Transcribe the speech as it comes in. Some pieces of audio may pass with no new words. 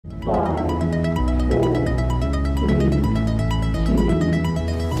Hello,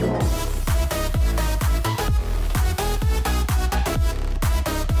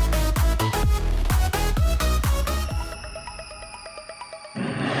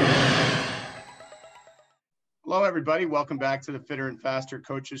 everybody. Welcome back to the Fitter and Faster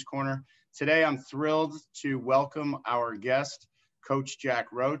Coaches Corner. Today, I'm thrilled to welcome our guest, Coach Jack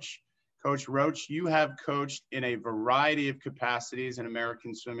Roach. Coach Roach, you have coached in a variety of capacities in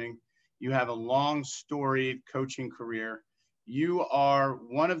American swimming. You have a long, storied coaching career. You are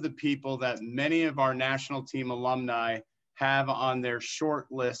one of the people that many of our national team alumni have on their short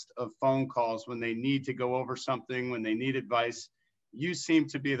list of phone calls when they need to go over something, when they need advice. You seem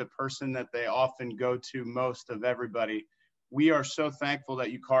to be the person that they often go to most of everybody. We are so thankful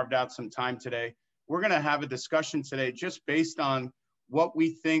that you carved out some time today. We're going to have a discussion today just based on what we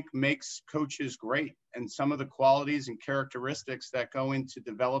think makes coaches great and some of the qualities and characteristics that go into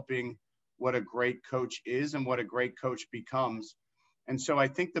developing what a great coach is and what a great coach becomes. And so I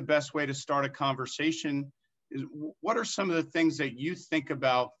think the best way to start a conversation is, what are some of the things that you think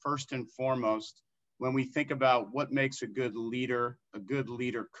about first and foremost when we think about what makes a good leader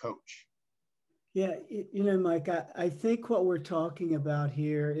coach? Yeah, Mike, I think what we're talking about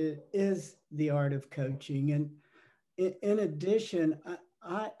here is the art of coaching. And in addition,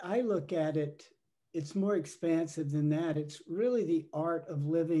 I look at it, it's more expansive than that. It's really the art of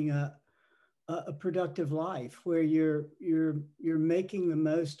living a productive life where you're making the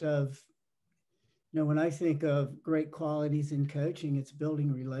most of, when I think of great qualities in coaching, it's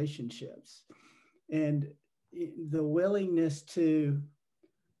building relationships. And the willingness to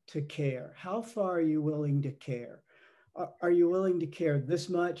care. How far are you willing to care? Are you willing to care this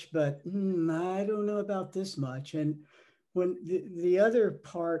much, but I don't know about this much? And when the other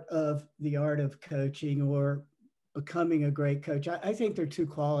part of the art of coaching or becoming a great coach, I think there are two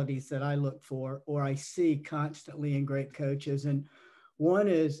qualities that I look for or I see constantly in great coaches. And one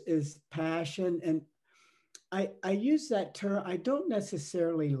is passion. And I use that term. I don't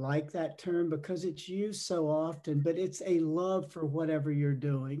necessarily like that term because it's used so often, but it's a love for whatever you're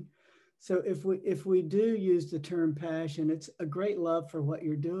doing. So if we do use the term passion, it's a great love for what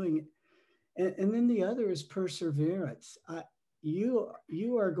you're doing. And then the other is perseverance. You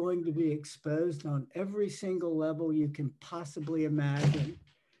are going to be exposed on every single level you can possibly imagine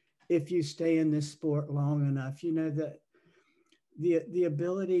if you stay in this sport long enough. That the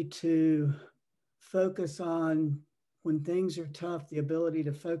ability to focus on when things are tough, the ability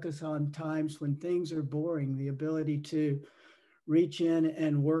to focus on times when things are boring, the ability to reach in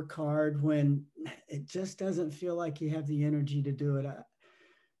and work hard when it just doesn't feel like you have the energy to do it.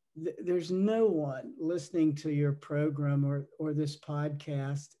 There's no one listening to your program or this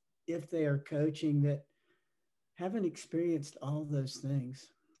podcast, if they are coaching, that haven't experienced all those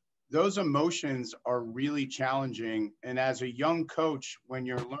things. Those emotions are really challenging. And as a young coach, when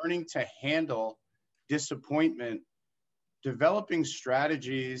you're learning to handle disappointment, developing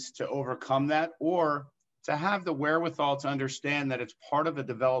strategies to overcome that, or to have the wherewithal to understand that it's part of a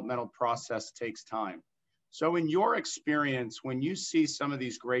developmental process, takes time. So in your experience, when you see some of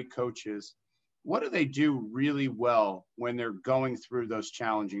these great coaches, what do they do really well when they're going through those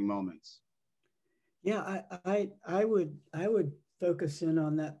challenging moments? Yeah, I would focus in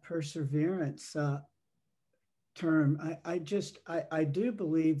on that perseverance term. I do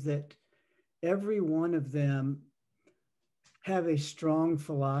believe that every one of them have a strong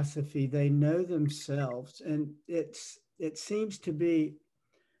philosophy. They know themselves, and it seems to be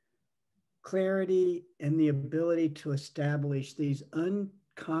clarity and the ability to establish these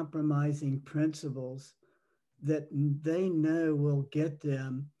uncompromising principles that they know will get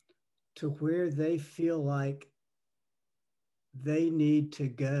them to where they feel like they need to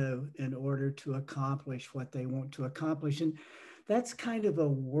go in order to accomplish what they want to accomplish. And that's kind of a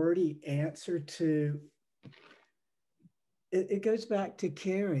wordy answer to, it goes back to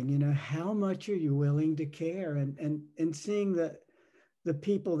caring. How much are you willing to care? And seeing the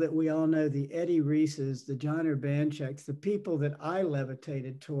people that we all know, the Eddie Reeses, the John Urbancheks, the people that I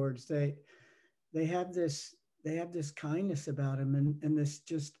levitated towards, they have this kindness about them and this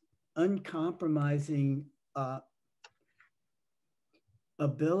just uncompromising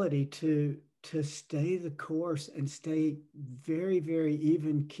ability to stay the course and stay very, very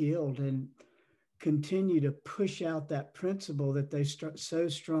even keeled and continue to push out that principle that they so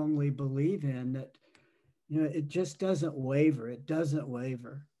strongly believe in, that it just doesn't waver. It doesn't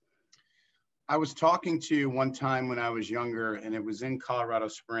waver. I was talking to you one time when I was younger, and it was in Colorado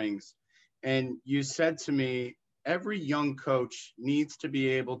Springs, and you said to me, every young coach needs to be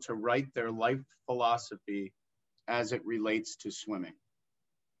able to write their life philosophy as it relates to swimming.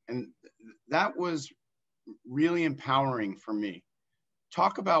 And that was really empowering for me.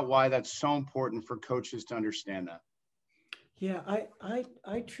 Talk about why that's so important for coaches to understand that. Yeah,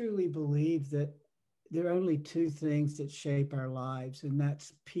 I truly believe that there are only two things that shape our lives, and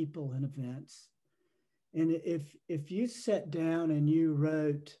that's people and events. And if you sat down and you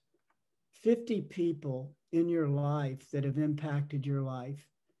wrote 50 people in your life that have impacted your life,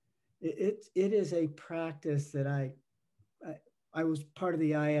 it is a practice that I I was part of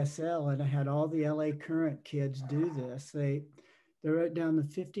the ISL, and I had all the LA Current kids do this. They wrote down the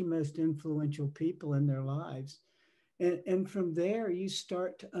 50 most influential people in their lives. And from there, you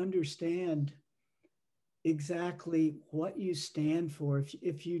start to understand exactly what you stand for.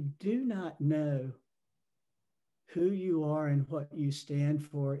 If you do not know who you are and what you stand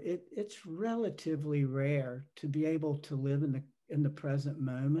for, it's relatively rare to be able to live in the present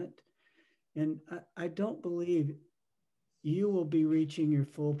moment. And I don't believe you will be reaching your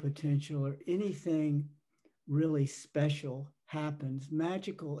full potential or anything really special happens.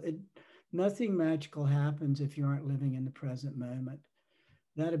 Nothing magical happens if you aren't living in the present moment.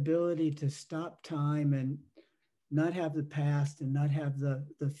 That ability to stop time and not have the past and not have the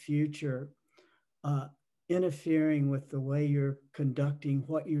future uh, interfering with the way you're conducting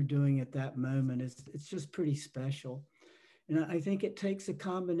what you're doing at that moment is it's just pretty special. And I think it takes a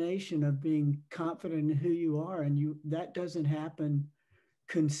combination of being confident in who you are, and you that doesn't happen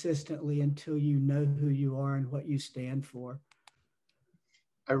consistently until you know who you are and what you stand for.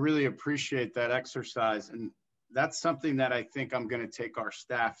 I really appreciate that exercise. And that's something that I think I'm going to take our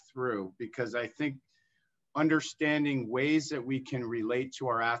staff through, because I think understanding ways that we can relate to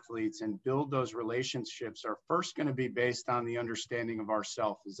our athletes and build those relationships are first going to be based on the understanding of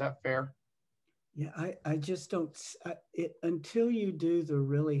ourselves. Is that fair? Yeah, I just don't, until you do the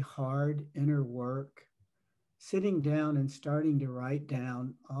really hard inner work, sitting down and starting to write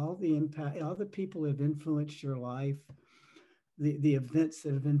down all the impact, all the people who have influenced your life, the events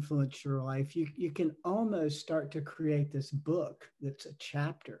that have influenced your life, you can almost start to create this book that's a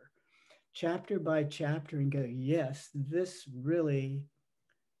chapter by chapter, and go, yes, this really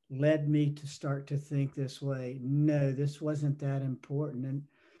led me to start to think this way. No, this wasn't that important. And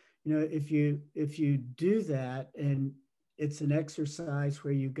if you do that, and it's an exercise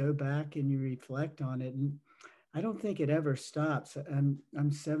where you go back and you reflect on it, and I don't think it ever stops.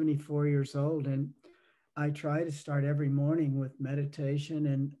 I'm 74 years old, and I try to start every morning with meditation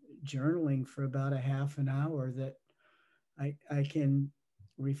and journaling for about a half an hour, that I can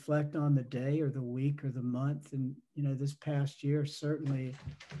reflect on the day or the week or the month. And this past year, certainly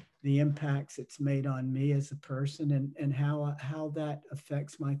the impacts it's made on me as a person, and how that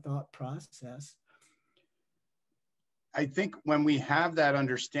affects my thought process. I think when we have that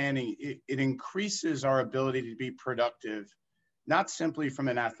understanding, it increases our ability to be productive, not simply from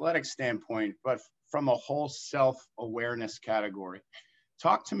an athletic standpoint, but from a whole self-awareness category.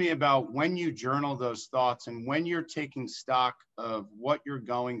 Talk to me about when you journal those thoughts and when you're taking stock of what you're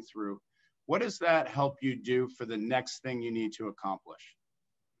going through. What does that help you do for the next thing you need to accomplish?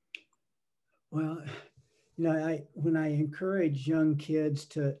 Well, when I encourage young kids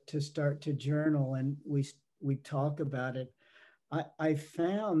to start to journal, and we talk about it, I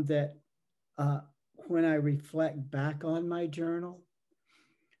found that uh, when I reflect back on my journal,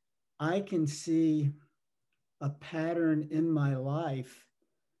 I can see a pattern in my life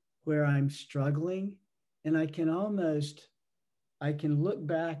where I'm struggling, and I can look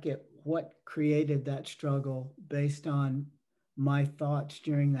back at what created that struggle based on my thoughts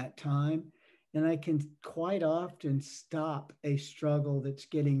during that time. And I can quite often stop a struggle that's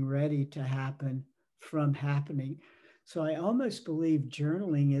getting ready to happen from happening. So I almost believe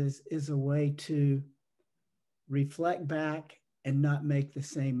journaling is a way to reflect back and not make the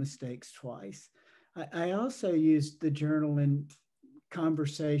same mistakes twice. I also use the journal in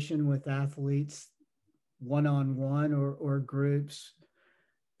conversation with athletes, one on one or groups,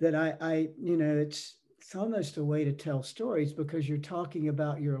 that it's almost a way to tell stories, because you're talking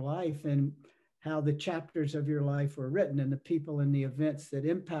about your life and how the chapters of your life were written and the people and the events that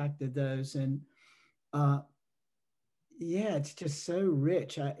impacted those. And uh, yeah, it's just so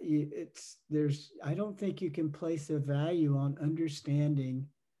rich. I don't think you can place a value on understanding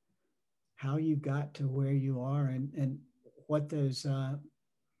how you got to where you are, and what those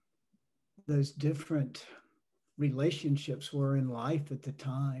different relationships were in life at the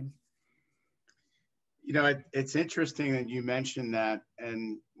time. It's interesting that you mentioned that.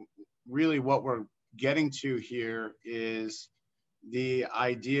 And really what we're getting to here is the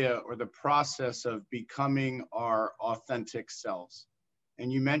idea or the process of becoming our authentic selves.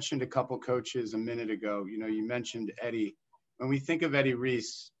 And you mentioned a couple coaches a minute ago. You mentioned Eddie. When we think of Eddie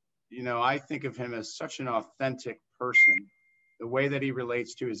Reese, I think of him as such an authentic person, the way that he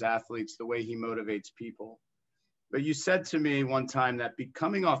relates to his athletes, the way he motivates people. But you said to me one time that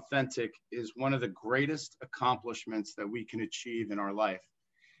becoming authentic is one of the greatest accomplishments that we can achieve in our life.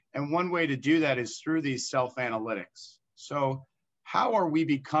 And one way to do that is through these self-analytics. So how are we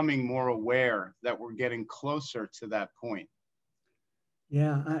becoming more aware that we're getting closer to that point?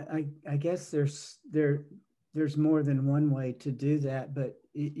 Yeah, I guess there's more than one way to do that. But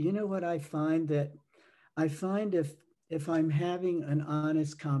you know what I find, that I find if I'm having an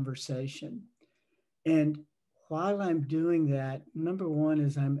honest conversation, and while I'm doing that, number one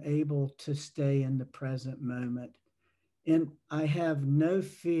is I'm able to stay in the present moment. And I have no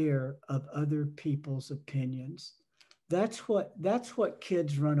fear of other people's opinions. That's what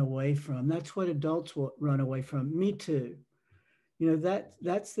kids run away from. That's what adults will run away from. Me too.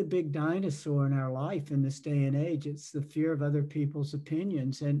 That's the big dinosaur in our life in this day and age. It's the fear of other people's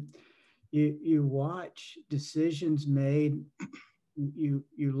opinions. And you watch decisions made, you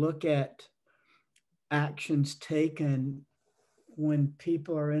look at actions taken when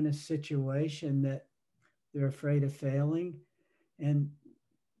people are in a situation that they're afraid of failing. And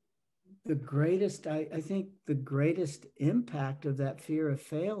I think the greatest impact of that fear of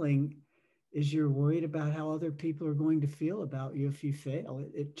failing is you're worried about how other people are going to feel about you if you fail.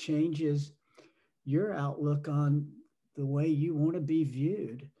 It changes your outlook on the way you want to be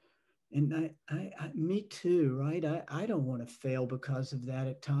viewed. And me too, right? I don't want to fail because of that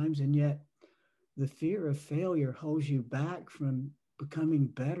at times. And yet the fear of failure holds you back from becoming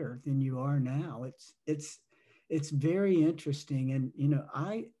better than you are now. It's very interesting. And,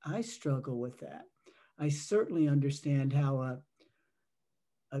 I struggle with that. I certainly understand how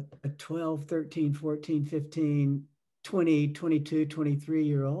a 12, 13, 14, 15, 20, 22,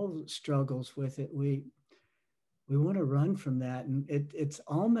 23-year old struggles with it. We want to run from that. And it's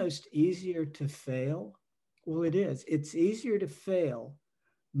almost easier to fail. Well, it is. It's easier to fail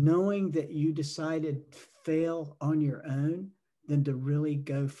knowing that you decided to fail on your own than to really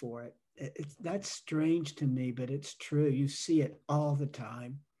go for it. That's strange to me, but it's true. You see it all the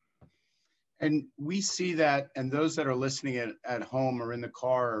time. And we see that, and those that are listening at home or in the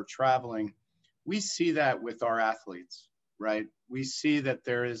car or traveling, we see that with our athletes, right? We see that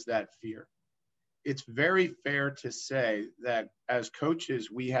there is that fear. It's very fair to say that as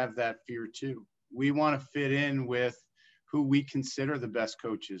coaches, we have that fear too. We want to fit in with who we consider the best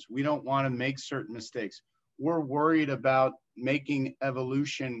coaches. We don't want to make certain mistakes. We're worried about making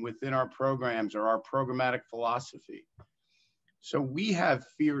evolution within our programs or our programmatic philosophy. So we have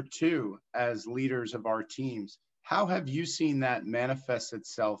fear too as leaders of our teams. How have you seen that manifest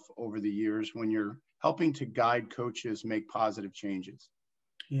itself over the years when you're helping to guide coaches make positive changes?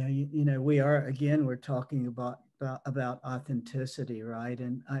 Yeah, we're talking about authenticity, right?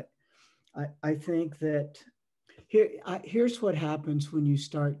 And I think that here's what happens when you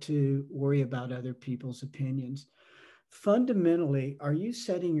start to worry about other people's opinions. Fundamentally, are you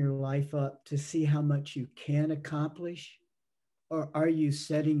setting your life up to see how much you can accomplish, or are you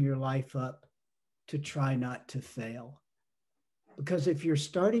setting your life up to try not to fail? Because if you're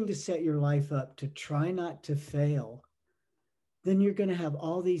starting to set your life up to try not to fail, then you're going to have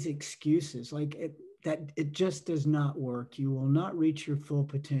all these excuses that it just does not work. You will not reach your full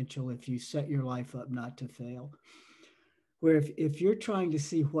potential if you set your life up not to fail. Where if you're trying to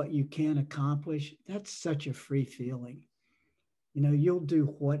see what you can accomplish, that's such a free feeling. You'll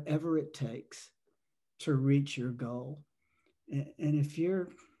do whatever it takes to reach your goal. And if you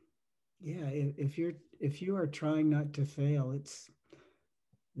are trying not to fail,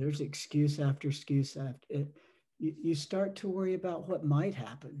 there's excuse after excuse after. You start to worry about what might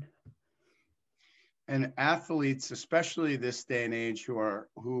happen. And athletes, especially this day and age,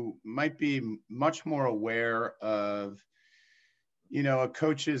 who might be much more aware of, a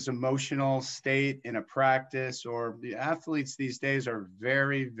coach's emotional state in a practice, or the athletes these days are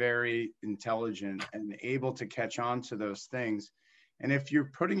very, very intelligent and able to catch on to those things. And if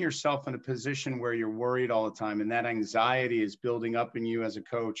you're putting yourself in a position where you're worried all the time and that anxiety is building up in you as a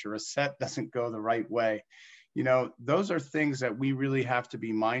coach, or a set doesn't go the right way, those are things that we really have to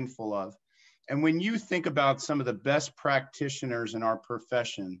be mindful of. And when you think about some of the best practitioners in our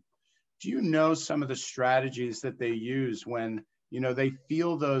profession, do you know some of the strategies that they use when, they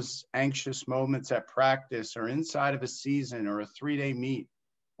feel those anxious moments at practice or inside of a season or a 3-day meet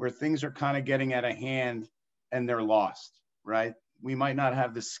where things are kind of getting out of hand and they're lost, right? We might not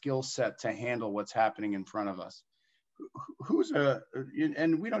have the skill set to handle what's happening in front of us.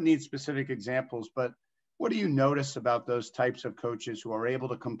 And we don't need specific examples, but what do you notice about those types of coaches who are able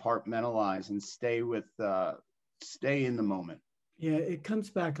to compartmentalize and stay in the moment? Yeah, it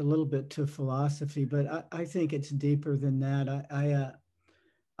comes back a little bit to philosophy, but I think it's deeper than that.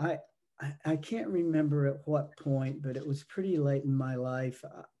 I, I can't remember at what point, but it was pretty late in my life.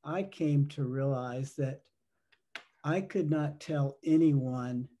 I came to realize that I could not tell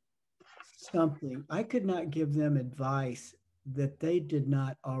anyone something. I could not give them advice that they did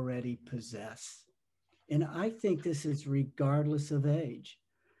not already possess. And I think this is regardless of age.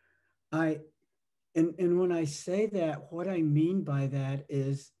 I and when I say that, what I mean by that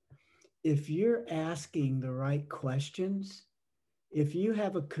is if you're asking the right questions, if you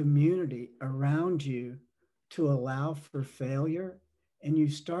have a community around you to allow for failure and you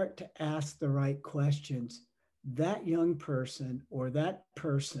start to ask the right questions, that young person or that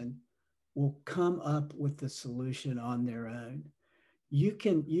person will come up with the solution on their own. You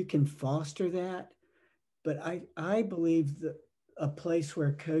can foster that, but I believe that a place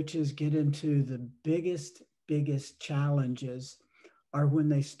where coaches get into the biggest challenges are when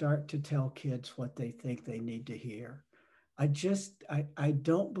they start to tell kids what they think they need to hear. I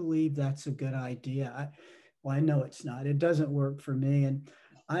don't believe that's a good idea. Well, I know it's not. It doesn't work for me. And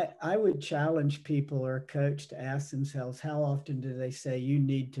I would challenge people or a coach to ask themselves, how often do they say you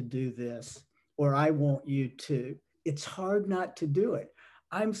need to do this or I want you to? It's hard not to do it.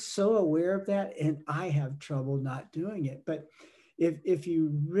 I'm so aware of that and I have trouble not doing it. But if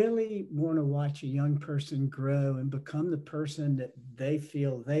you really want to watch a young person grow and become the person that they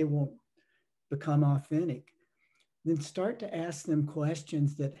feel they want, become authentic, then start to ask them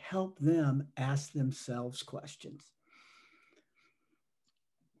questions that help them ask themselves questions.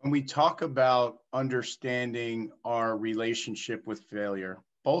 When we talk about understanding our relationship with failure,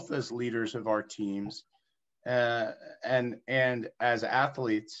 both as leaders of our teams uh, and as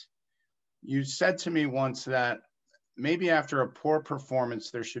athletes, you said to me once that maybe after a poor performance,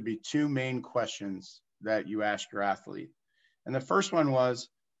 there should be two main questions that you ask your athlete. And the first one was,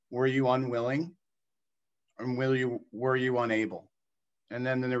 were you unwilling? And were you unable? And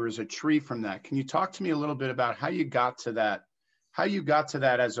then there was a tree from that. Can you talk to me a little bit about how you got to that, how you got to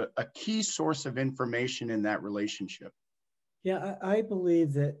that as a key source of information in that relationship? Yeah, I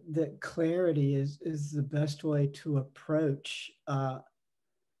believe that clarity is the best way to approach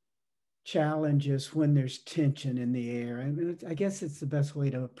challenges when there's tension in the air. I mean, I guess it's the best way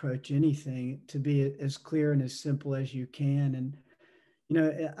to approach anything, to be as clear and as simple as you can. And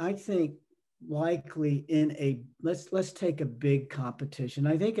I think likely in a let's take a big competition.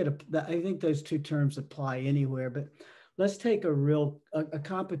 I think those two terms apply anywhere, but let's take a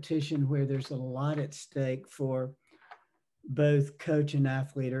competition where there's a lot at stake for both coach and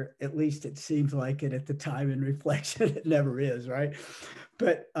athlete, or at least it seems like it at the time in reflection. It never is, right?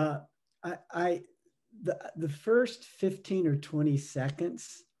 But I the first 15 or 20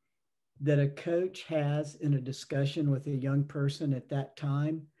 seconds that a coach has in a discussion with a young person at that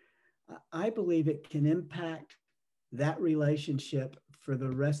time, I believe it can impact that relationship for the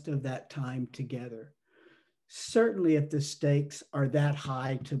rest of that time together. Certainly, if the stakes are that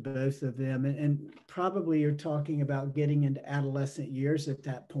high to both of them, and probably you're talking about getting into adolescent years at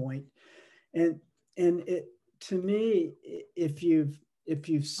that point, and it to me, if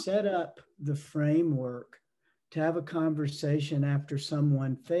you've set up the framework to have a conversation after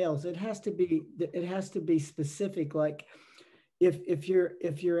someone fails, it has to be specific. Like if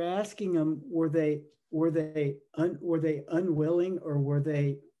you're asking them, were they unwilling, or were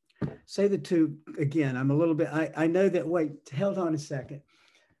they, say the two again? I'm a little bit, I know that, wait, held on a second.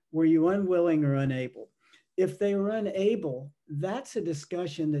 Were you unwilling or unable? If they were unable, that's a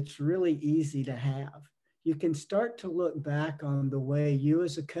discussion that's really easy to have. You can start to look back on the way you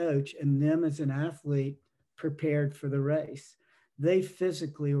as a coach and them as an athlete prepared for the race. They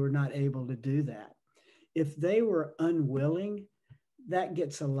physically were not able to do that. If they were unwilling, that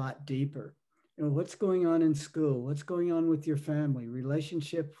gets a lot deeper. What's going on in school? What's going on with your family,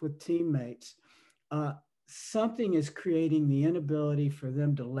 relationship with teammates? Uh, Something is creating the inability for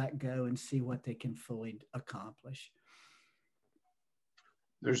them to let go and see what they can fully accomplish.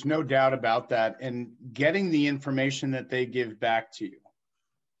 There's no doubt about that. And getting the information that they give back to you,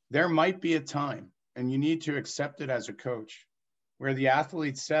 there might be a time, and you need to accept it as a coach, where the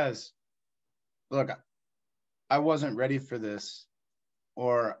athlete says, look, I wasn't ready for this,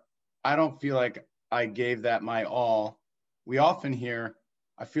 or I don't feel like I gave that my all. We often hear,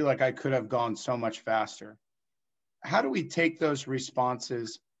 I feel like I could have gone so much faster. How do we take those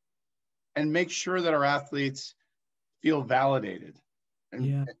responses and make sure that our athletes feel validated? And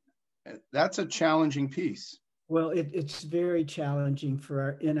Yeah. that's a challenging piece. Well, it's very challenging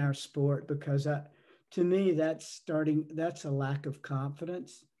in our sport because to me that's a lack of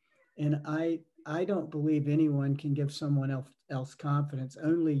confidence, and I don't believe anyone can give someone else confidence.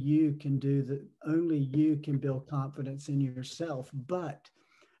 Only you can only you can build confidence in yourself. But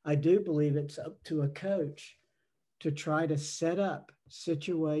I do believe it's up to a coach to try to set up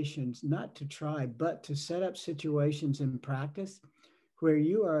situations, not to try, but to set up situations in practice where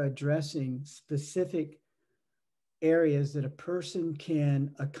you are addressing specific areas that a person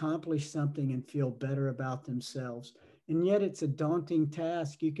can accomplish something and feel better about themselves. And yet it's a daunting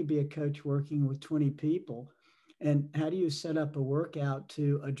task. You could be a coach working with 20 people. And how do you set up a workout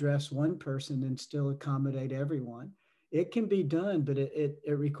to address one person and still accommodate everyone? It can be done, but it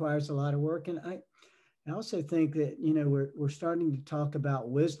requires a lot of work. And I also think that, we're starting to talk about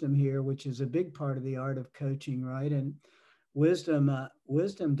wisdom here, which is a big part of the art of coaching, right? And wisdom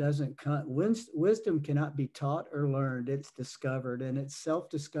doesn't come, wisdom cannot be taught or learned. It's discovered, and it's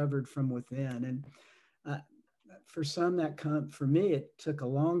self-discovered from within. And uh, for some for me, it took a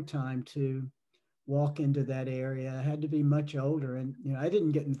long time to walk into that area. I had to be much older, and I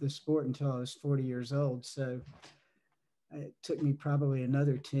didn't get into the sport until I was 40 years old. So it took me probably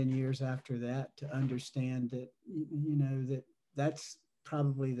another 10 years after that to understand that, that's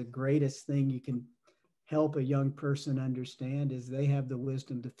probably the greatest thing you can help a young person understand, is they have the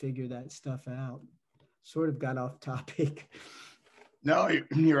wisdom to figure that stuff out. Sort of got off topic. No,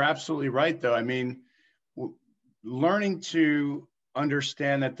 you're absolutely right, though. I mean, learning to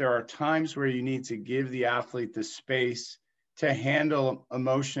understand that there are times where you need to give the athlete the space to handle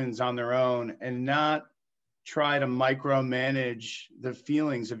emotions on their own and not try to micromanage the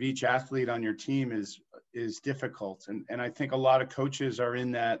feelings of each athlete on your team is difficult. And I think a lot of coaches are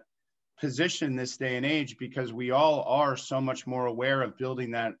in that position this day and age because we all are so much more aware of building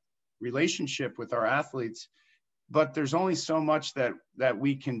that relationship with our athletes, but there's only so much that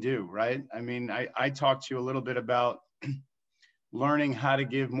we can do, right? I mean, I talked to you a little bit about learning how to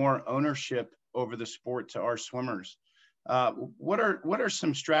give more ownership over the sport to our swimmers. What are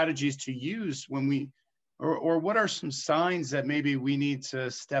some strategies to use when we, or what are some signs that maybe we need to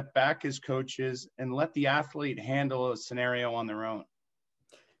step back as coaches and let the athlete handle a scenario on their own?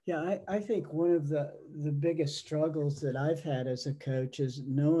 Yeah, I think one of the biggest struggles that I've had as a coach is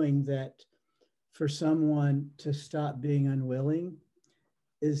knowing that for someone to stop being unwilling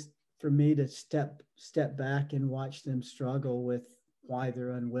is for me to step back and watch them struggle with why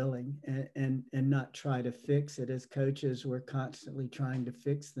they're unwilling, and not try to fix it. As coaches, we're constantly trying to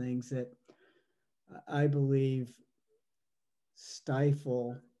fix things that I believe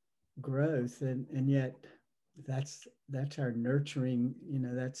stifle growth, and yet that's our nurturing,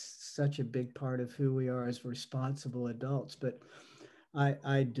 that's such a big part of who we are as responsible adults. But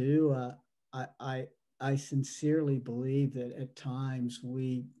I do I sincerely believe that at times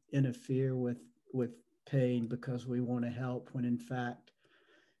we interfere with pain because we want to help, when in fact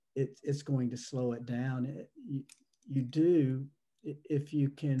it's going to slow it down. You do, if you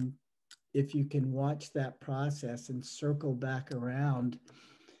can watch that process and circle back around,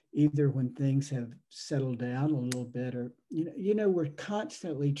 either when things have settled down a little bit, or we're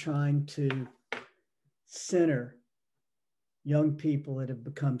constantly trying to center young people that have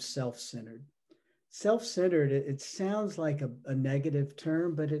become self-centered. Self-centered, it sounds like a negative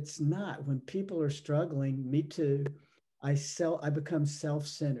term, but it's not. When people are struggling, me too, I become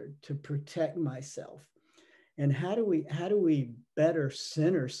self-centered to protect myself. And how do we better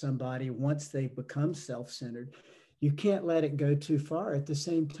center somebody once they've become self-centered? You can't let it go too far. At the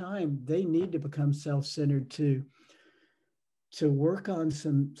same time, they need to become self-centered to work on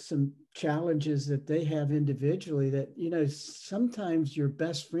some challenges that they have individually, that sometimes your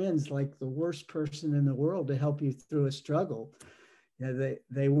best friend's like the worst person in the world to help you through a struggle.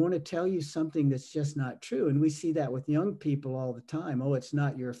 They want to tell you something that's just not true. And we see that with young people all the time. Oh, it's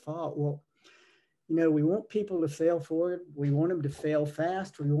not your fault. Well, we want people to fail forward. We want them to fail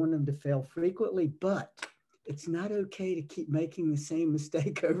fast. We want them to fail frequently, but it's not okay to keep making the same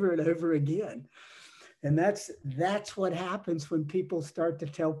mistake over and over again. And that's what happens when people start to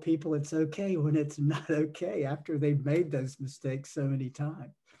tell people it's okay when it's not okay after they've made those mistakes so many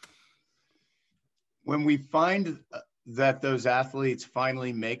times. When we find that those athletes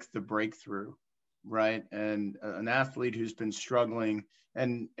finally make the breakthrough, right? And an athlete who's been struggling,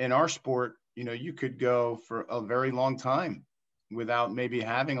 and in our sport, you could go for a very long time without maybe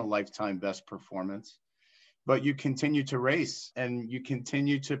having a lifetime best performance, but you continue to race and you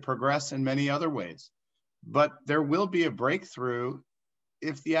continue to progress in many other ways. But there will be a breakthrough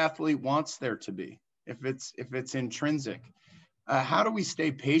if the athlete wants there to be, if it's intrinsic. How do we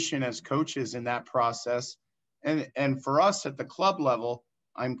stay patient as coaches in that process? And for us at the club level,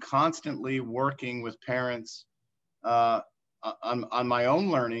 I'm constantly working with parents on my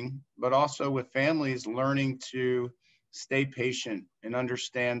own learning, but also with families learning to stay patient and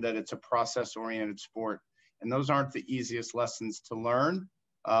understand that it's a process-oriented sport. And those aren't the easiest lessons to learn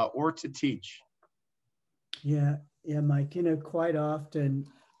or to teach. Yeah, yeah, Mike. Quite often,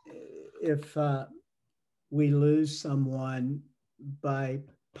 if we lose someone by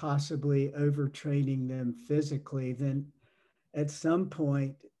possibly overtraining them physically, then at some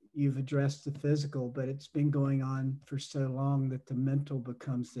point you've addressed the physical, but it's been going on for so long that the mental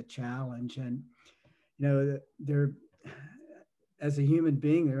becomes the challenge. And there, as a human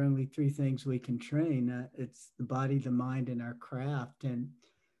being, there are only three things we can train. It's the body, the mind, and our craft. And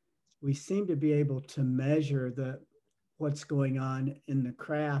we seem to be able to measure what's going on in the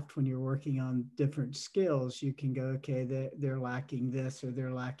craft when you're working on different skills. You can go, okay, they're lacking this or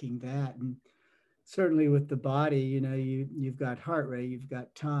they're lacking that. And certainly with the body, you've got heart rate, you've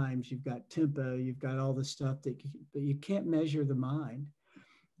got times, you've got tempo, you've got all the stuff but you can't measure the mind.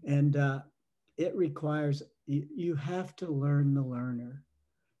 And it requires, you have to learn the learner.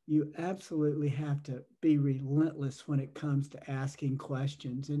 You absolutely have to be relentless when it comes to asking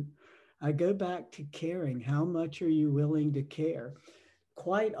questions. And I go back to caring. How much are you willing to care?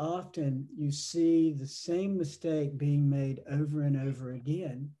 Quite often, you see the same mistake being made over and over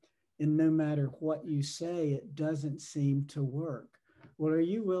again. And no matter what you say, it doesn't seem to work. Well, are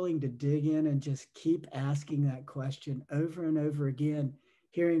you willing to dig in and just keep asking that question over and over again,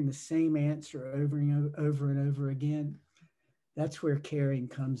 hearing the same answer over and over again? That's where caring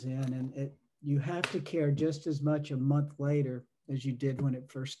comes in. And you have to care just as much a month later as you did when it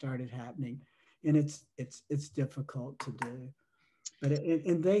first started happening. And it's difficult to do. But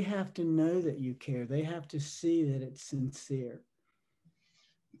and they have to know that you care. They have to see that it's sincere.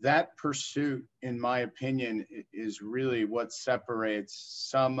 That pursuit, in my opinion, is really what separates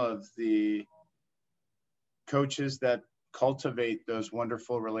some of the coaches that cultivate those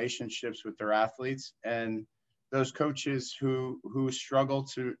wonderful relationships with their athletes and those coaches who struggle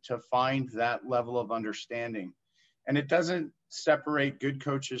to find that level of understanding. And it doesn't separate good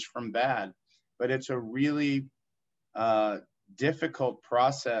coaches from bad, but it's a really difficult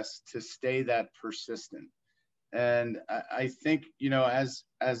process to stay that persistent. And I think,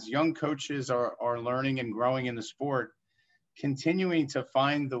 as young coaches are learning and growing in the sport, continuing to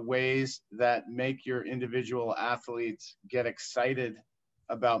find the ways that make your individual athletes get excited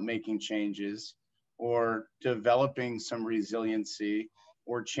about making changes or developing some resiliency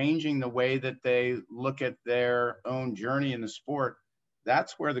or changing the way that they look at their own journey in the sport,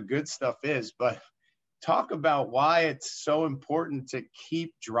 that's where the good stuff is. But talk about why it's so important to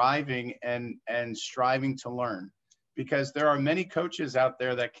keep driving and striving to learn, because there are many coaches out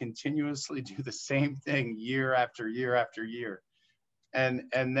there that continuously do the same thing year after year after year and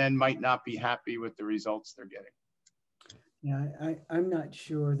then might not be happy with the results they're getting. Yeah, I'm not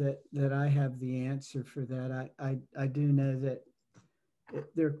sure that I have the answer for that. I do know that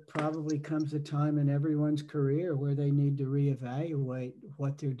there probably comes a time in everyone's career where they need to reevaluate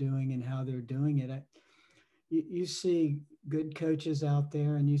what they're doing and how they're doing it. You see good coaches out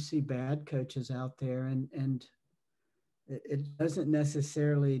there and you see bad coaches out there, and it doesn't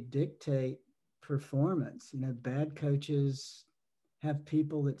necessarily dictate performance. Bad coaches have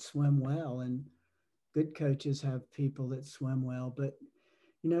people that swim well, and good coaches have people that swim well. But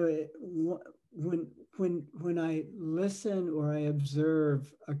when I listen or I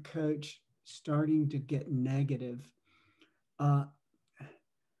observe a coach starting to get negative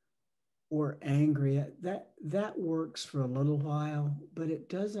or angry, that works for a little while, but it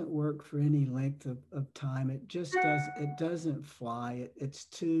doesn't work for any length of time. It just doesn't fly. It's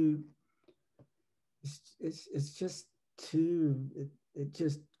just too, it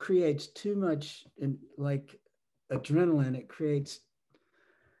just creates too much, like adrenaline. It creates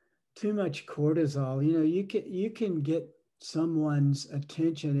too much cortisol. You can get someone's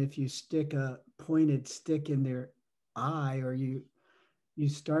attention if you stick a pointed stick in their eye, or you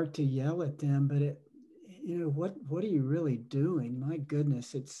start to yell at them, but what are you really doing? My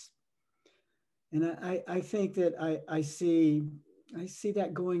goodness, and I think that I see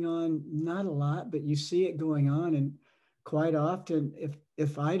that going on, not a lot, but you see it going on. And quite often,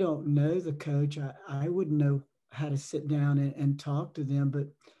 if I don't know the coach, I wouldn't know how to sit down and talk to them. But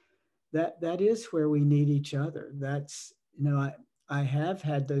that is where we need each other. That's, I have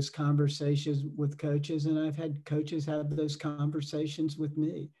had those conversations with coaches, and I've had coaches have those conversations with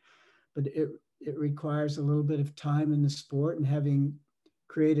me. But it requires a little bit of time in the sport and having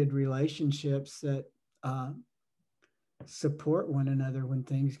created relationships that support one another when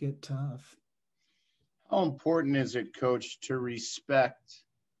things get tough. How important is it, coach, to respect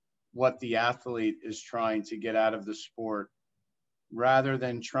what the athlete is trying to get out of the sport rather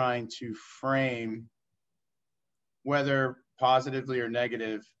than trying to frame, whether positively or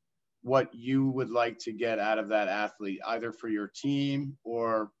negative, what you would like to get out of that athlete, either for your team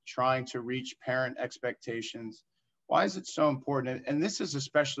or trying to reach parent expectations? Why is it so important? And this is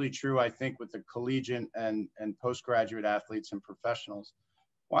especially true, I think, with the collegiate and postgraduate athletes and professionals.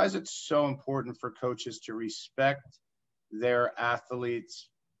 Why is it so important for coaches to respect their athletes'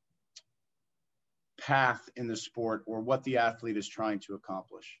 path in the sport or what the athlete is trying to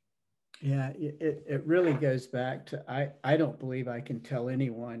accomplish? Yeah, it really goes back to I don't believe I can tell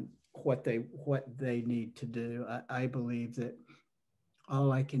anyone what they need to do. I believe that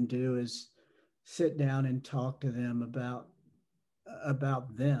all I can do is sit down and talk to them about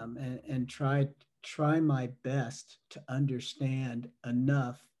them and try my best to understand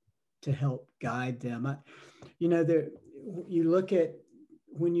enough to help guide them. There you look at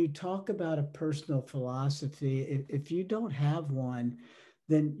when you talk about a personal philosophy, if you don't have one,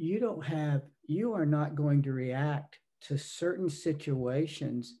 then you are not going to react to certain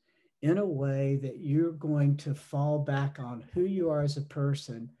situations in a way that you're going to fall back on who you are as a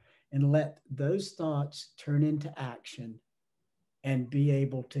person and let those thoughts turn into action and be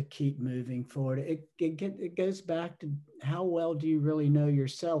able to keep moving forward. It goes back to how well do you really know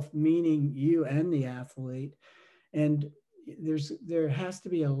yourself, meaning you and the athlete. And there has to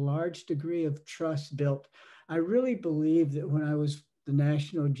be a large degree of trust built. I really believe that when I was the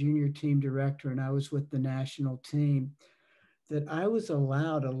national junior team director and I was with the national team, that I was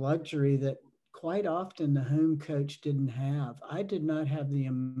allowed a luxury that quite often the home coach didn't have. I did not have the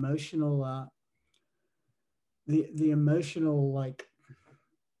emotional, the emotional like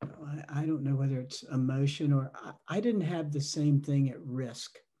I don't know whether it's emotion or I didn't have the same thing at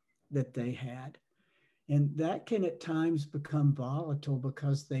risk that they had. And that can at times become volatile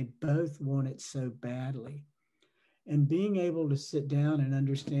because they both want it so badly. And being able to sit down and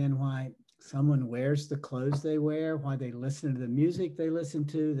understand why someone wears the clothes they wear, why they listen to the music they listen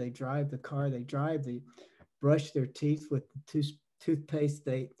to, they drive the car they drive, they brush their teeth with the toothpaste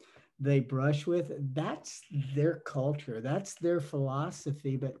they brush with. That's their culture, that's their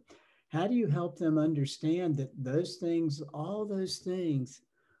philosophy. But how do you help them understand that those things, all those things,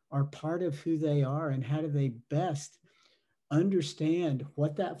 are part of who they are, and how do they best understand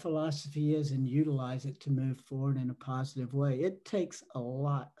what that philosophy is and utilize it to move forward in a positive way? It takes a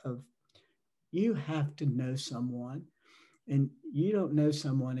lot of, you have to know someone, and you don't know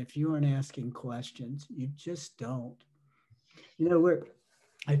someone if you aren't asking questions. You just don't. We're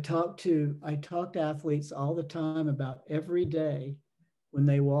I talk to athletes all the time about every day when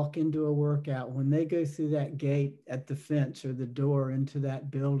they walk into a workout, when they go through that gate at the fence or the door into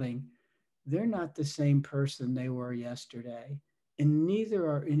that building, they're not the same person they were yesterday, and neither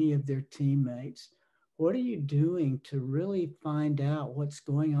are any of their teammates. What are you doing to really find out what's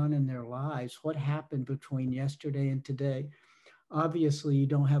going on in their lives? What happened between yesterday and today? Obviously, you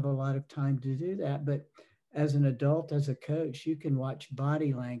don't have a lot of time to do that, but as an adult, as a coach, you can watch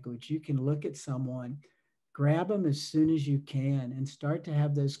body language. You can look at someone, grab them as soon as you can, and start to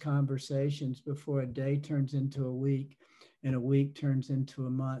have those conversations before a day turns into a week and a week turns into a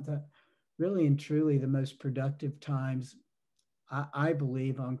month. Really and truly, the most productive times, I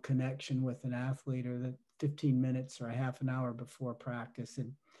believe, on connection with an athlete are the 15 minutes or a half an hour before practice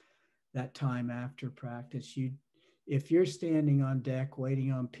and that time after practice. If you're standing on deck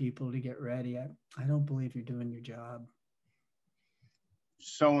waiting on people to get ready, I don't believe you're doing your job.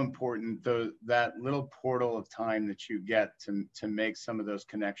 So important, that little portal of time that you get to make some of those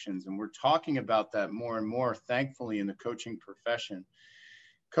connections. And we're talking about that more and more, thankfully, in the coaching profession.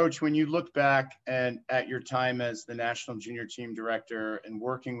 Coach, when you look back and at your time as the national junior team director and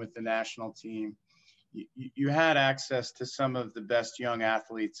working with the national team, you had access to some of the best young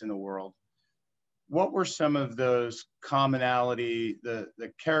athletes in the world. What were some of those commonality, the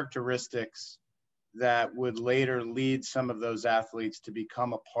characteristics that would later lead some of those athletes to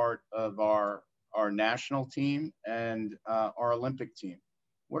become a part of our national team and our Olympic team?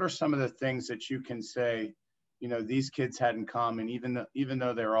 What are some of the things that you can say, these kids had in common, even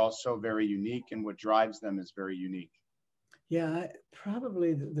though they're all so very unique, and what drives them is very unique? Yeah,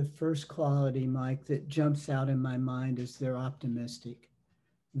 probably the first quality, Mike, that jumps out in my mind is they're optimistic.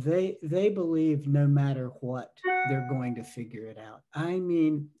 They believe no matter what, they're going to figure it out. I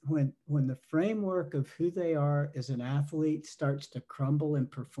mean, when the framework of who they are as an athlete starts to crumble in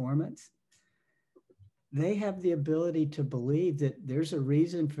performance, they have the ability to believe that there's a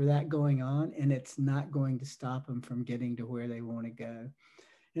reason for that going on, and it's not going to stop them from getting to where they want to go.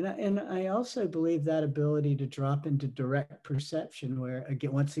 And I also believe that ability to drop into direct perception, where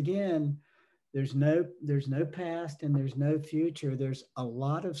again, once again, There's no past and there's no future. There's a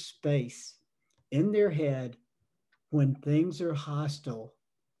lot of space in their head when things are hostile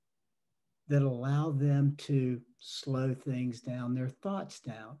that allow them to slow things down, their thoughts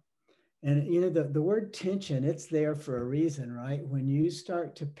down. And the word tension, it's there for a reason, right? When you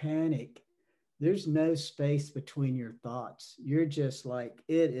start to panic, there's no space between your thoughts. You're just like,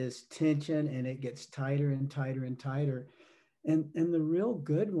 it is tension and it gets tighter and tighter and tighter. And the real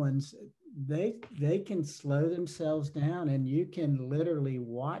good ones, they can slow themselves down and you can literally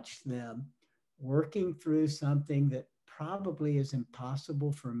watch them working through something that probably is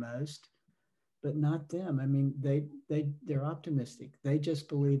impossible for most, but not them. I mean, they're optimistic. They just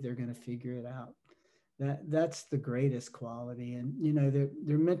believe they're going to figure it out. That's the greatest quality. And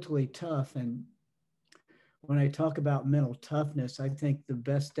they're mentally tough. And when I talk about mental toughness, I think the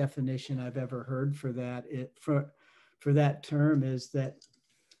best definition I've ever heard for that for that term is that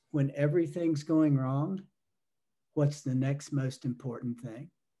when everything's going wrong, what's the next most important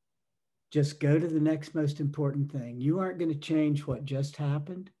thing? Just go to the next most important thing. You aren't going to change what just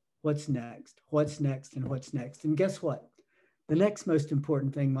happened. What's next? What's next? And what's next? And guess what? The next most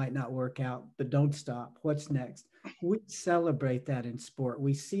important thing might not work out, but don't stop. What's next? We celebrate that in sport.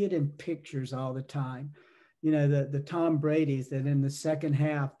 We see it in pictures all the time. The Tom Brady's that in the second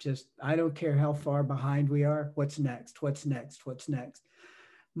half, just, I don't care how far behind we are. What's next? What's next? What's next?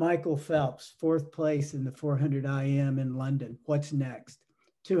 Michael Phelps, fourth place in the 400 IM in London. What's next?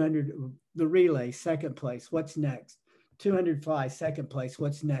 200, the relay, second place. What's next? 200 fly, second place.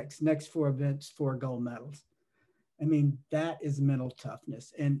 What's next? Next four events, 4 gold medals. I mean, that is mental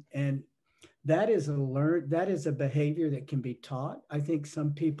toughness. And that is a behavior that can be taught. I think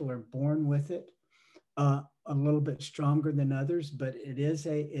some people are born with it, a little bit stronger than others, but it is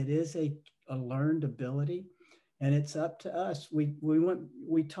a learned ability. And it's up to us.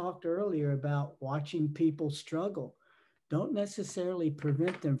 We talked earlier about watching people struggle. Don't necessarily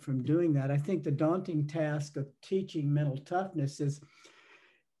prevent them from doing that. I think the daunting task of teaching mental toughness is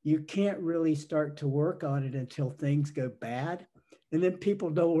you can't really start to work on it until things go bad. And then people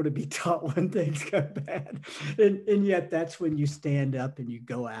don't want to be taught when things go bad. And yet that's when you stand up and you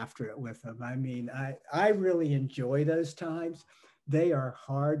go after it with them. I mean, I really enjoy those times. They are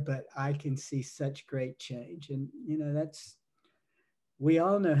hard, but I can see such great change. And, we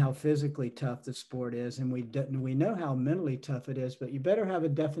all know how physically tough the sport is, and we know how mentally tough it is, but you better have a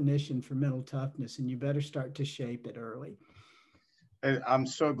definition for mental toughness and you better start to shape it early. I'm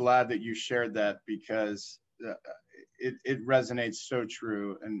so glad that you shared that because it resonates so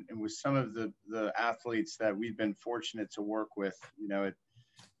true. And with some of the athletes that we've been fortunate to work with,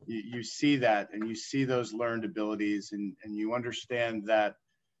 you see that and you see those learned abilities and you understand that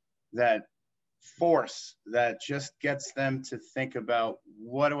force that just gets them to think about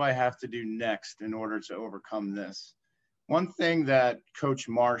what do I have to do next in order to overcome this. One thing that Coach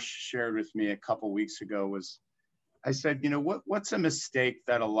Marsh shared with me a couple weeks ago was, I said, what's a mistake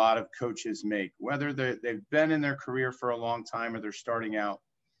that a lot of coaches make, whether they've been in their career for a long time or they're starting out.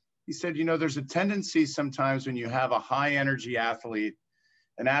 He said, there's a tendency sometimes when you have a high energy athlete,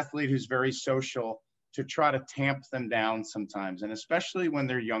 an athlete who's very social, to try to tamp them down sometimes, and especially when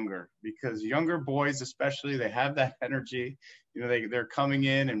they're younger, because younger boys, especially, they have that energy, they're coming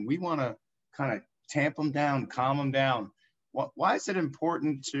in and we want to kind of tamp them down, calm them down. Why is it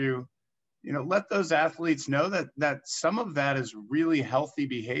important to, let those athletes know that some of that is really healthy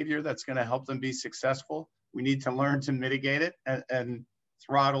behavior that's going to help them be successful? We need to learn to mitigate it and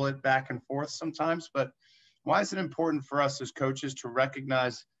throttle it back and forth sometimes. But why is it important for us as coaches to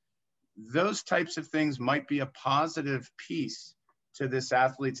recognize those types of things might be a positive piece to this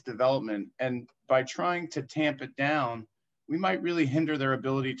athlete's development? And by trying to tamp it down, we might really hinder their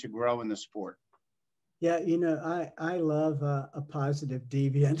ability to grow in the sport. Yeah, I love a positive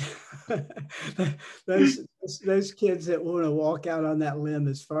deviant. those kids that want to walk out on that limb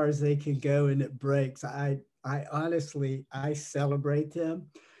as far as they can go and it breaks. I honestly, I celebrate them.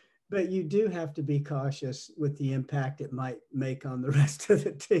 But you do have to be cautious with the impact it might make on the rest of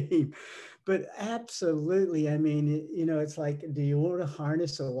the team. But absolutely, I mean, it's like, do you want to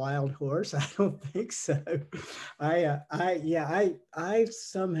harness a wild horse? I don't think so. I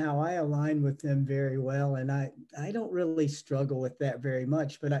somehow I align with them very well, and I don't really struggle with that very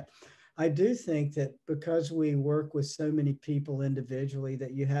much. But I do think that because we work with so many people individually,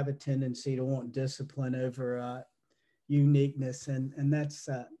 that you have a tendency to want discipline over uniqueness, and that's.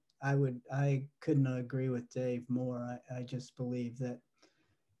 I couldn't agree with Dave more. I just believe that,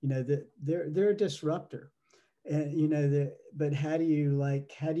 that they're a disruptor, and but how do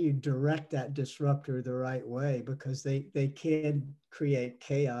you direct that disruptor the right way? Because they can create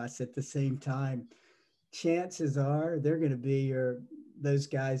chaos at the same time, chances are they're going to be those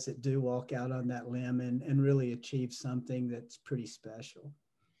guys that do walk out on that limb and really achieve something that's pretty special.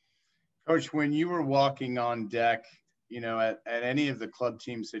 Coach, when you were walking on deck, at any of the club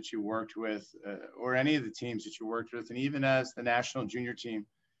teams that you worked with, or any of the teams that you worked with, and even as the national junior team,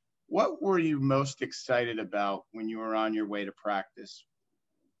 what were you most excited about when you were on your way to practice?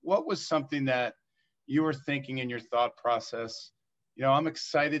 What was something that you were thinking in your thought process? I'm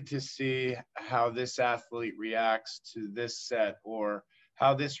excited to see how this athlete reacts to this set, or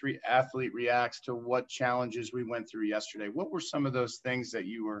how this athlete reacts to what challenges we went through yesterday. What were some of those things that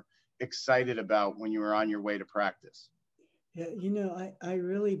you were excited about when you were on your way to practice? Yeah, I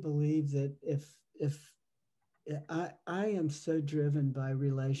really believe that if I am so driven by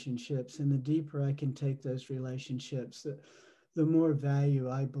relationships, and the deeper I can take those relationships, the more value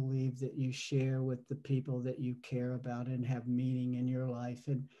I believe that you share with the people that you care about and have meaning in your life.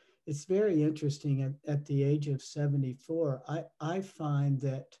 And it's very interesting at the age of 74, I find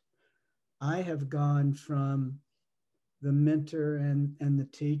that I have gone from the mentor and the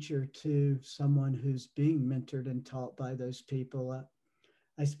teacher to someone who's being mentored and taught by those people.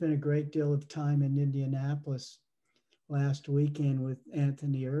 I spent a great deal of time in Indianapolis last weekend with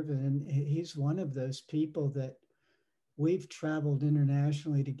Anthony Irvin, and he's one of those people that we've traveled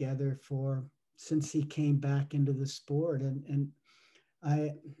internationally together for since he came back into the sport. And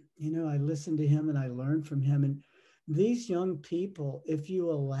I, I listened to him and I learned from him. And these young people, if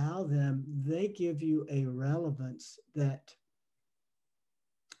you allow them, they give you a relevance that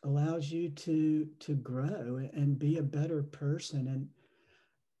allows you to grow and be a better person and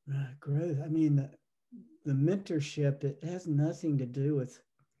growth. I mean, the mentorship, it has nothing to do with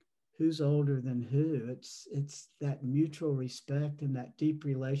who's older than who. It's that mutual respect and that deep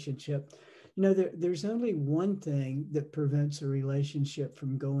relationship. There's only one thing that prevents a relationship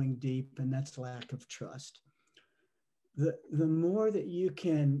from going deep, and that's lack of trust. The more that you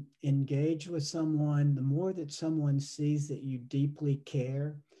can engage with someone, the more that someone sees that you deeply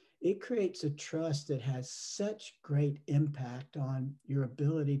care, it creates a trust that has such great impact on your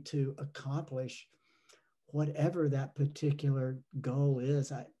ability to accomplish whatever that particular goal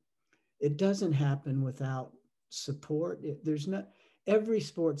is. It doesn't happen without support. There's not, every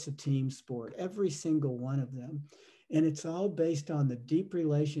sport's a team sport, every single one of them. And it's all based on the deep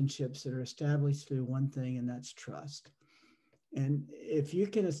relationships that are established through one thing, and that's trust. And if you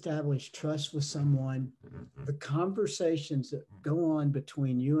can establish trust with someone, the conversations that go on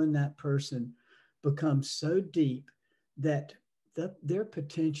between you and that person become so deep that their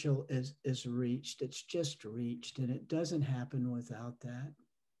potential is reached. It's just reached, and it doesn't happen without that.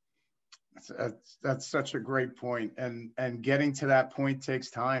 That's such a great point. And getting to that point takes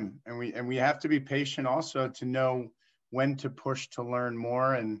time. And we have to be patient also to know when to push to learn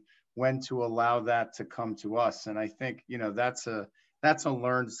more and when to allow that to come to us. And I think, that's a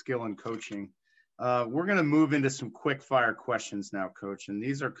learned skill in coaching. We're going to move into some quick fire questions now, Coach. And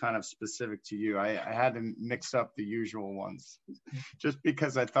these are kind of specific to you. I had to mix up the usual ones just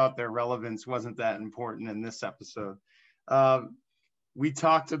because I thought their relevance wasn't that important in this episode. We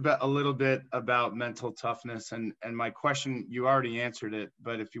talked about a little bit about mental toughness, and my question, you already answered it,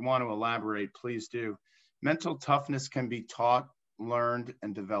 but if you want to elaborate, please do. Mental toughness can be taught, learned,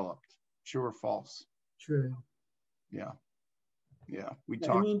 and developed. True or false? True. Yeah. We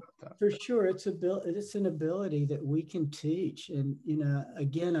talked about that. For sure, it's an ability that we can teach. And,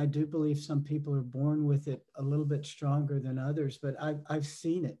 again, I do believe some people are born with it a little bit stronger than others, but I've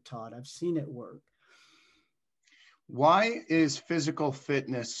seen it taught. I've seen it work. Why is physical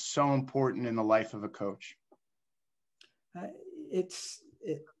fitness so important in the life of a coach? That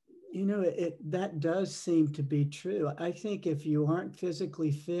does seem to be true. I think if you aren't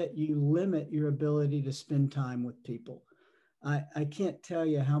physically fit, you limit your ability to spend time with people. I can't tell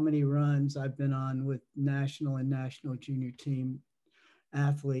you how many runs I've been on with national and national junior team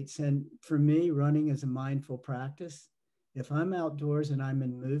athletes. And for me, running is a mindful practice. If I'm outdoors and I'm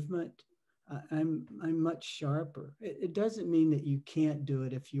in movement, I'm much sharper. It doesn't mean that you can't do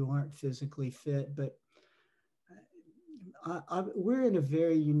it if you aren't physically fit, but we're in a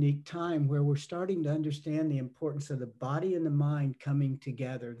very unique time where we're starting to understand the importance of the body and the mind coming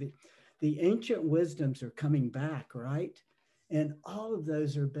together. The ancient wisdoms are coming back, right? And all of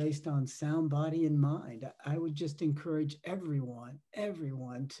those are based on sound body and mind. I would just encourage everyone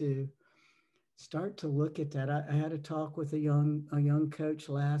to start to look at that. I had a talk with a young coach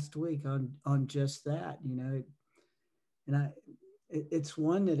last week on just that, and it's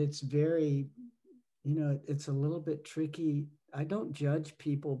one that it's very, it's a little bit tricky. I don't judge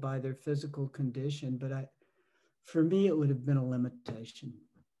people by their physical condition, but for me, it would have been a limitation.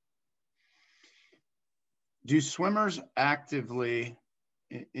 Do swimmers actively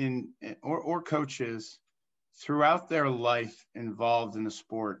or coaches throughout their life involved in the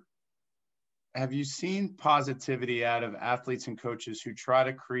sport, have you seen positivity out of athletes and coaches who try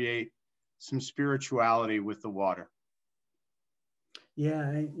to create some spirituality with the water? Yeah,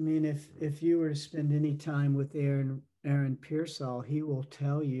 I mean, if you were to spend any time with Aaron Pearsall, he will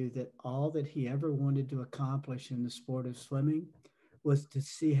tell you that all that he ever wanted to accomplish in the sport of swimming was to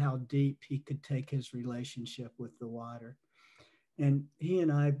see how deep he could take his relationship with the water. And he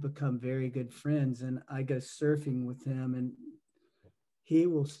and I have become very good friends, and I go surfing with him, and he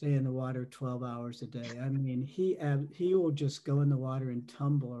will stay in the water 12 hours a day. I mean, he will just go in the water and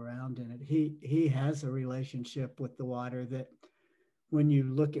tumble around in it. He has a relationship with the water that when you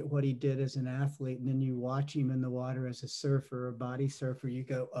look at what he did as an athlete and then you watch him in the water as a surfer or body surfer, you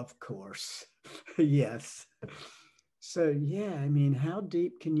go, of course. Yes. So yeah, I mean, how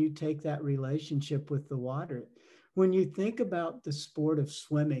deep can you take that relationship with the water? When you think about the sport of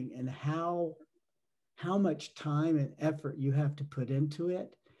swimming and how much time and effort you have to put into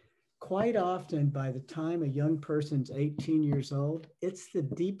it, quite often by the time a young person's 18 years old, it's the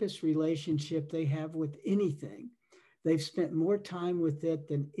deepest relationship they have with anything. They've spent more time with it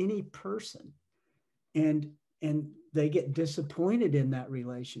than any person. And they get disappointed in that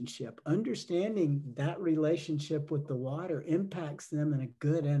relationship. Understanding that relationship with the water impacts them in a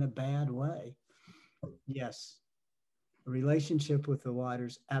good and a bad way. Yes, a relationship with the water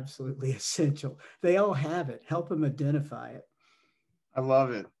is absolutely essential. They all have it. Help them identify it. I love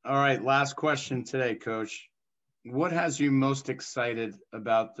it. All right, last question today, Coach. What has you most excited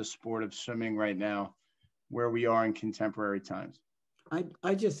about the sport of swimming right now, where we are in contemporary times?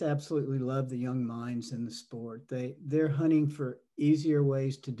 I just absolutely love the young minds in the sport. They're hunting for easier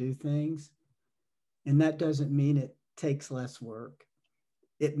ways to do things. And that doesn't mean it takes less work.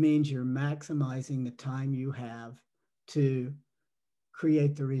 It means you're maximizing the time you have to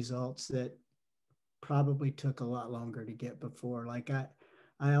create the results that probably took a lot longer to get before. Like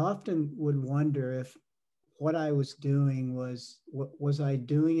I often would wonder if what I was doing was I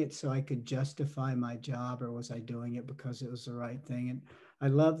doing it so I could justify my job, or was I doing it because it was the right thing? And I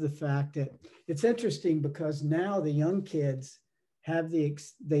love the fact that it's interesting because now the young kids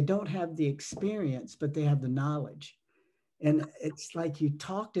they don't have the experience, but they have the knowledge. And it's like you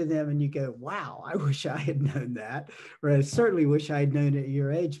talk to them and you go, wow, I wish I had known that, or I certainly wish I had known it at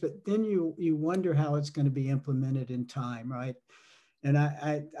your age. But then you wonder how it's going to be implemented in time, right? And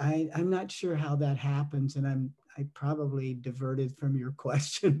I'm not sure how that happens, and I probably diverted from your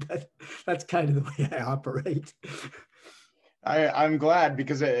question, but that's kind of the way I operate. I'm glad,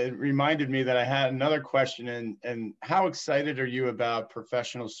 because it reminded me that I had another question. And how excited are you about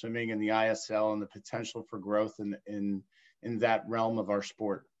professional swimming in the ISL and the potential for growth in that realm of our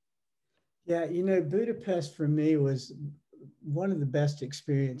sport? Yeah, Budapest for me was one of the best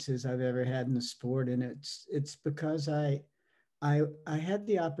experiences I've ever had in the sport, and it's because I had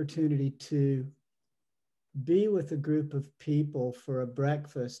the opportunity to be with a group of people for a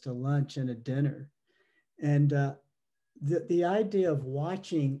breakfast, a lunch, and a dinner. And the idea of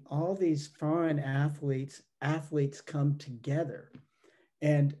watching all these foreign athletes come together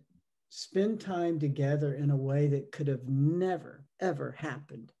and spend time together in a way that could have never, ever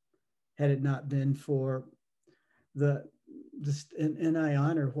happened had it not been for and I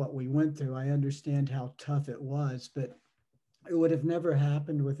honor what we went through. I understand how tough it was, but it would have never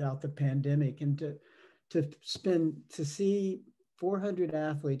happened without the pandemic. And to see 400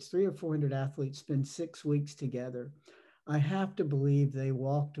 athletes, 300 or 400 athletes spend 6 weeks together, I have to believe they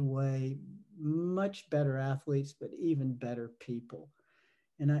walked away much better athletes, but even better people.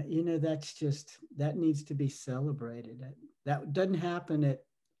 And that needs to be celebrated. That doesn't happen at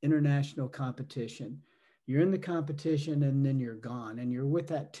international competition. You're in the competition and then you're gone and you're with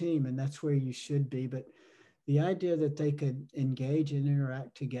that team, and that's where you should be. But the idea that they could engage and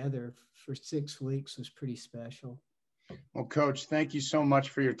interact together for 6 weeks was pretty special. Well, Coach, thank you so much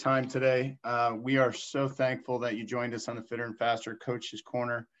for your time today. We are so thankful that you joined us on the Fitter and Faster Coach's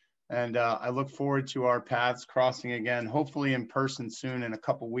Corner. And I look forward to our paths crossing again, hopefully in person soon in a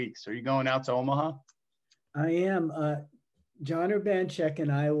couple weeks. Are you going out to Omaha? I am. John Urbanchek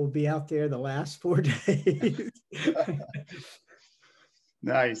and I will be out there the last 4 days.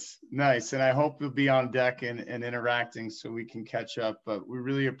 Nice. And I hope you'll be on deck and interacting so we can catch up. But we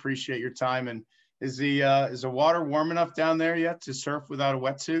really appreciate your time. And is the water warm enough down there yet to surf without a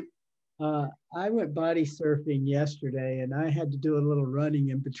wetsuit? I went body surfing yesterday, and I had to do a little running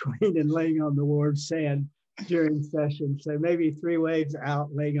in between and laying on the warm sand during session. So maybe 3 waves out,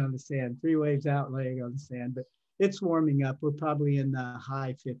 laying on the sand, 3 waves out, laying on the sand. But it's warming up. We're probably in the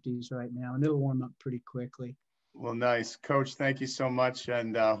high 50s right now, and it'll warm up pretty quickly. Well, nice. Coach, thank you so much,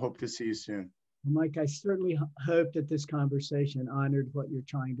 and hope to see you soon. Well, Mike, I certainly hope that this conversation honored what you're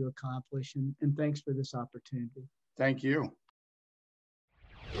trying to accomplish, and thanks for this opportunity. Thank you.